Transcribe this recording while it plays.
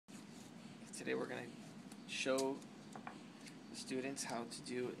Today we're going to show the students how to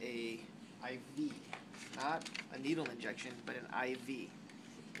do a IV, not a needle injection, but an IV,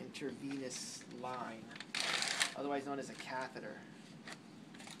 intravenous line, otherwise known as a catheter.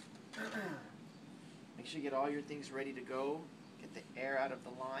 Make sure you get all your things ready to go. Get the air out of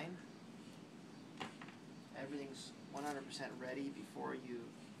the line. Everything's 100% ready before you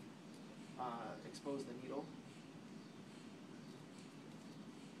expose the needle.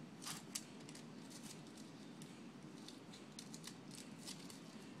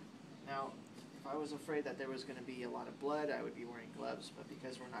 Now, if I was afraid that there was going to be a lot of blood, I would be wearing gloves, but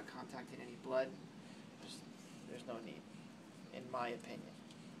because we're not contacting any blood, there's no need, in my opinion.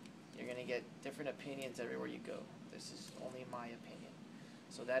 You're going to get different opinions everywhere you go. This is only my opinion.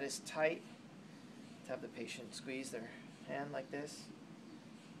 So that is tight. To have the patient squeeze their hand like this.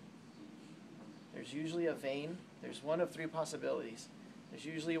 There's usually a vein. There's one of three possibilities. There's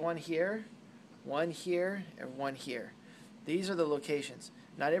usually one here, and one here. These are the locations.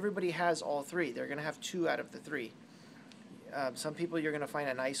 Not everybody has all three. They're going to have two out of the three. Some people you're going to find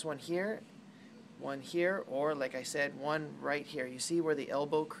a nice one here, or like I said, one right here. You see where the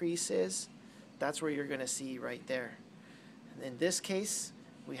elbow crease is? That's where you're going to see right there. And in this case,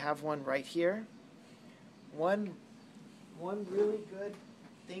 we have one right here. One really good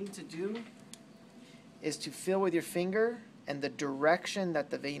thing to do is to feel with your finger and the direction that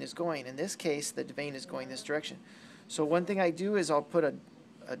the vein is going. In this case, the vein is going this direction. So one thing I do is I'll put a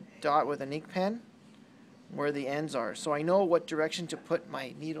dot with an ink pen where the ends are, so I know what direction to put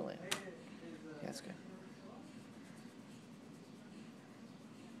my needle in. Yeah, that's good.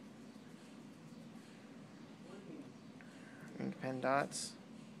 Ink pen dots.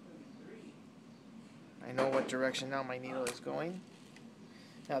 I know what direction now my needle is going.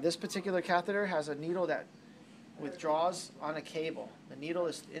 Now this particular catheter has a needle that withdraws on a cable. The needle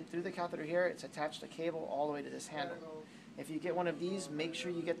is through the catheter here. It's attached to a cable all the way to this handle. If you get one of these, make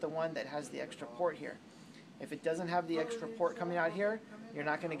sure you get the one that has the extra port here. If it doesn't have the extra port coming out here, you're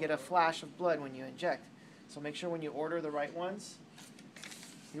not going to get a flash of blood when you inject. So make sure when you order the right ones,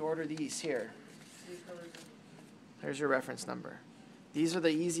 you order these here. There's your reference number. These are the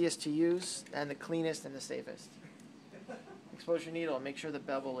easiest to use and the cleanest and the safest. Expose your needle and make sure the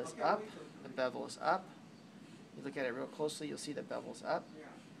bevel is up. The bevel is up. You look at it real closely, you'll see the bevel's up.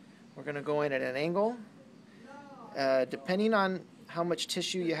 We're going to go in at an angle. Depending on how much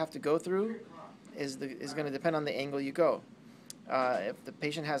tissue you have to go through is going to depend on the angle you go. If the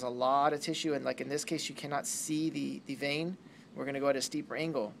patient has a lot of tissue, and like in this case you cannot see the vein, we're going to go at a steeper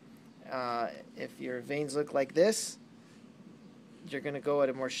angle. If your veins look like this, you're going to go at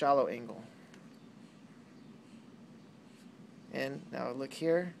a more shallow angle. And now look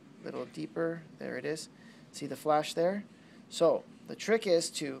here, a little deeper. There it is. See the flash there? So the trick is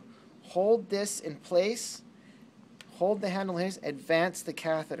to hold this in place, hold the handle here, advance the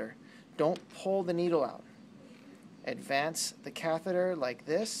catheter. Don't pull the needle out. Advance the catheter like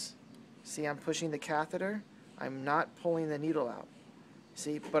this. See, I'm pushing the catheter. I'm not pulling the needle out.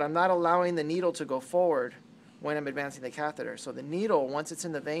 See, but I'm not allowing the needle to go forward when I'm advancing the catheter. So the needle, once it's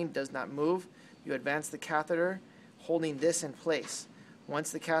in the vein, does not move. You advance the catheter, holding this in place.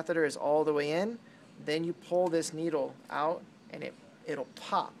 Once the catheter is all the way in, then you pull this needle out and it'll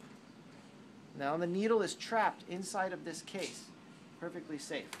pop. Now the needle is trapped inside of this case, perfectly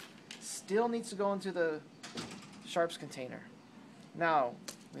safe. Still needs to go into the sharps container. Now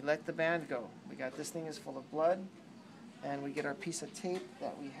we let the band go. We got this thing is full of blood, and we get our piece of tape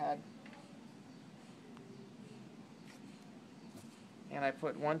that we had. And I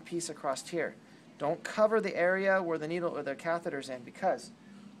put one piece across here. Don't cover the area where the needle or the catheter's in, because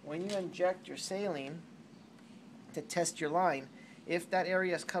when you inject your saline to test your line, if that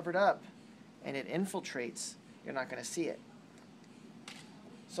area is covered up and it infiltrates, you're not going to see it.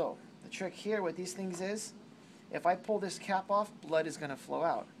 So the trick here with these things is, if I pull this cap off, blood is going to flow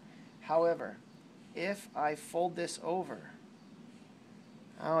out. However, if I fold this over,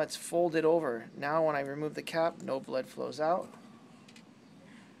 now it's folded over. Now when I remove the cap, no blood flows out.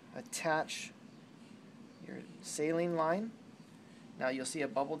 Attach your saline line. Now you'll see a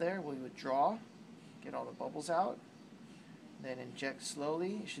bubble there. We would draw, get all the bubbles out, then inject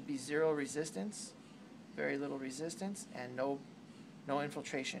slowly. It should be zero resistance, very little resistance, and no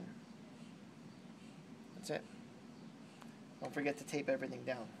infiltration. That's it. Don't forget to tape everything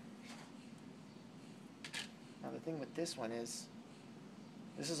down. Now the thing with this one is,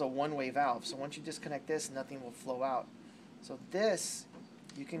 this is a one-way valve, so once you disconnect this, nothing will flow out. So this,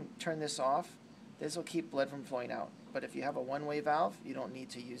 you can turn this off. This will keep blood from flowing out. But if you have a one-way valve, you don't need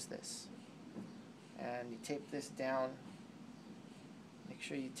to use this. And you tape this down Make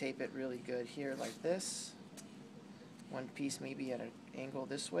sure you tape it really good here like this. One piece maybe at an angle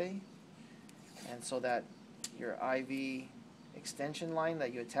this way, and so that your IV extension line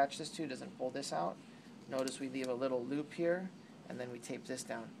that you attach this to doesn't pull this out. Notice we leave a little loop here, and then we tape this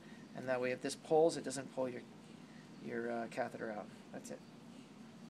down. And that way if this pulls, it doesn't pull your catheter out. That's it.